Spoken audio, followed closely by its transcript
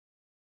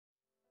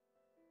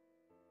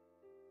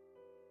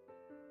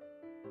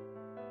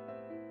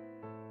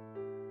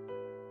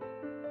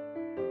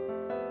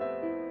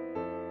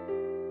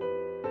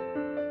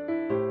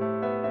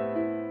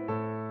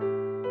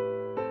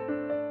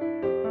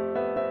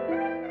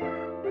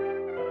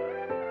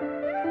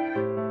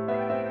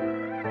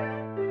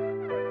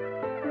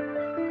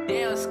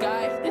Damn,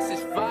 Sky, this is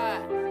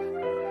fire.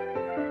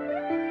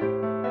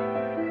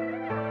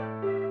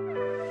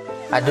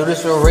 I do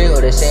this for real,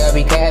 they say I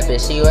be capping.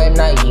 See you at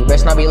night, you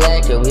best not be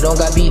lacking. We don't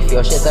got beef,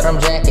 yo, shit that I'm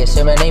jacking.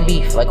 Say my name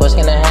Beef, like what's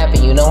gonna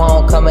happen? You know how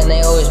I'm coming,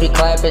 they always be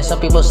clapping. Some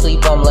people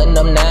sleep, I'm letting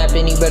them nap,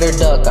 and you better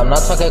duck. I'm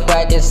not talking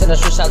quacking, sending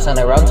some shots on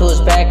it, round to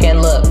his back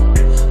and look.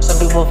 Some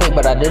people fake,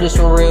 but I do this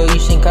for real. You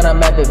seem kinda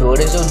mad, baby, what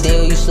is your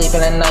deal? You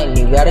sleeping at night and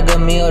you got a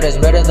good meal that's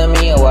better than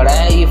me. And what I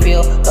how you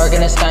feel? Dark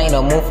in the sky,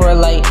 no move for a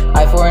light.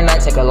 Eye for a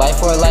night, take a life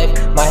for a life.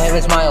 My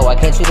heaven's mile, why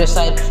can't you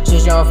decide?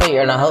 Choose your own fate,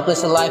 you're not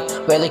helpless alive.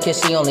 Barely can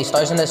see, only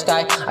stars in the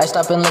sky. I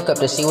stop and look up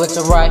to see what's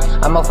awry.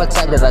 I'm off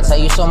attack, did I tell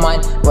you so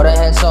mine? What I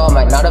had saw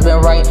might not have been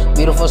right.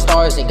 Beautiful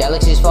stars, the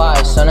galaxies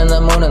fly. Sun and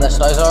the moon and the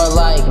stars are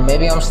alike.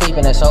 Maybe I'm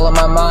sleeping, it's all in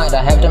my mind.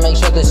 I have to make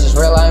sure this is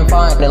real, I'm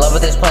fine. In love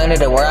with this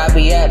planet and where I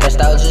be at.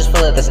 Nostalgia's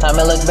full at this time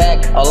I look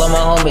back. All of my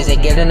homies, they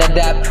get in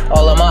adapt.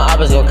 All of my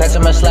oppas go catch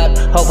 'em a slap.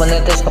 Hoping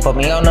that this can put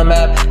me on the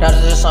map. Not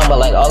just a song, but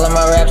like all of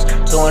my raps.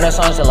 200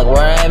 songs and look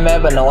where I am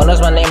at. But no one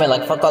knows my name and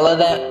like fuck all of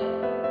that.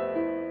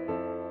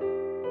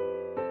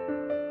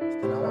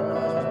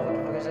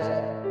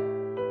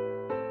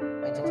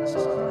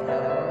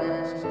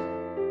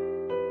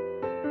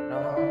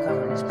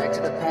 Back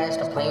to the past,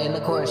 I'm playing the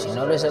chorus, you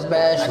know there's a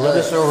bash. I do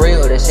this for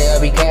real, they say I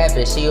be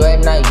capping. See you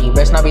at night, you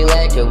best not be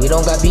lacking. We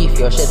don't got beef,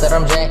 yo, shit that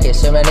I'm jacking.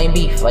 Say my name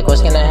Beef, like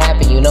what's gonna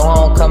happen? You know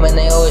how I'm coming,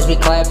 they always be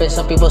clapping.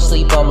 Some people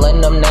sleep, I'm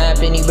letting them nap,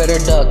 and you better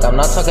duck. I'm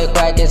not talking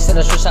quacking,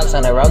 sending some shots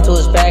on it, round to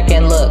his back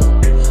and look.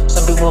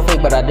 Some people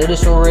fake, but I do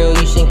this for real.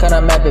 You seem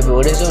kinda mad, baby,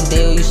 what is your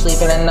deal? You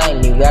sleeping at night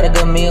and you got a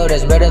good meal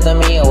that's better than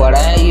me. And what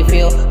I how you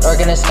feel?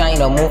 Dark in the sky,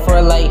 no move for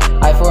a light.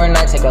 Eye for a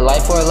night, take a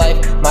life for a life.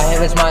 My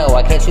heaven's mile,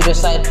 why can't you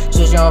decide?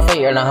 Choose your own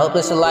fate, you're not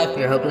helpless alive.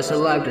 You're helpless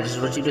alive, this is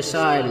what you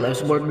decide. Love,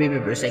 support, baby,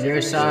 but take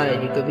your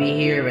side. You could be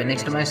here, right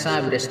next to my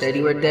side, but instead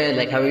you were dead.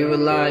 Like how you were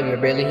alive, you're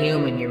barely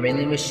human, you're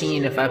mainly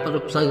machine. If I pull the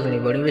plug, if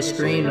anybody would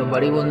scream,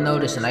 nobody will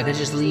notice, and I could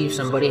just leave.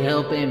 Somebody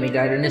helping me,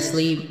 guide in his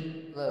sleep.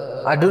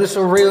 I do this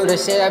for real, they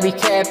say I be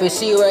capping.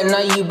 See you at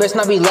night, you best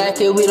not be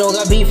lacking. We don't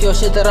got beef, yo,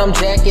 shit that I'm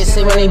jacking.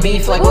 Say my name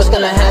Beef, like what's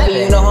gonna happen?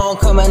 You know how I'm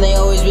coming, they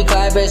always be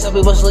clapping. Some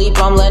people sleep,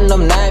 I'm letting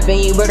them nap, and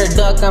you better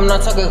duck. I'm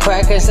not talking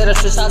quacking, set up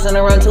some shots and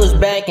I run to his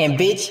back. And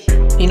bitch,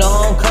 you know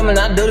how I'm coming,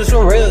 I do this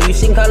for real. You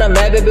seem kinda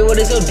mad, baby, what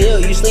is your deal?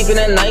 You sleeping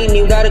at night and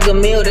you got a good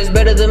meal that's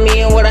better than me.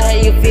 And what I how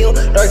you feel?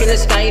 Dark in the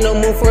sky, you know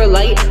move for a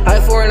light.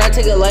 Eye for a night,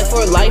 take a life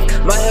for a life.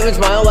 My heaven's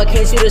mile, why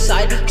can't you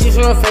decide? Choose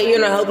your own fate, you're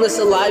not helpless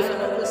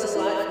alive.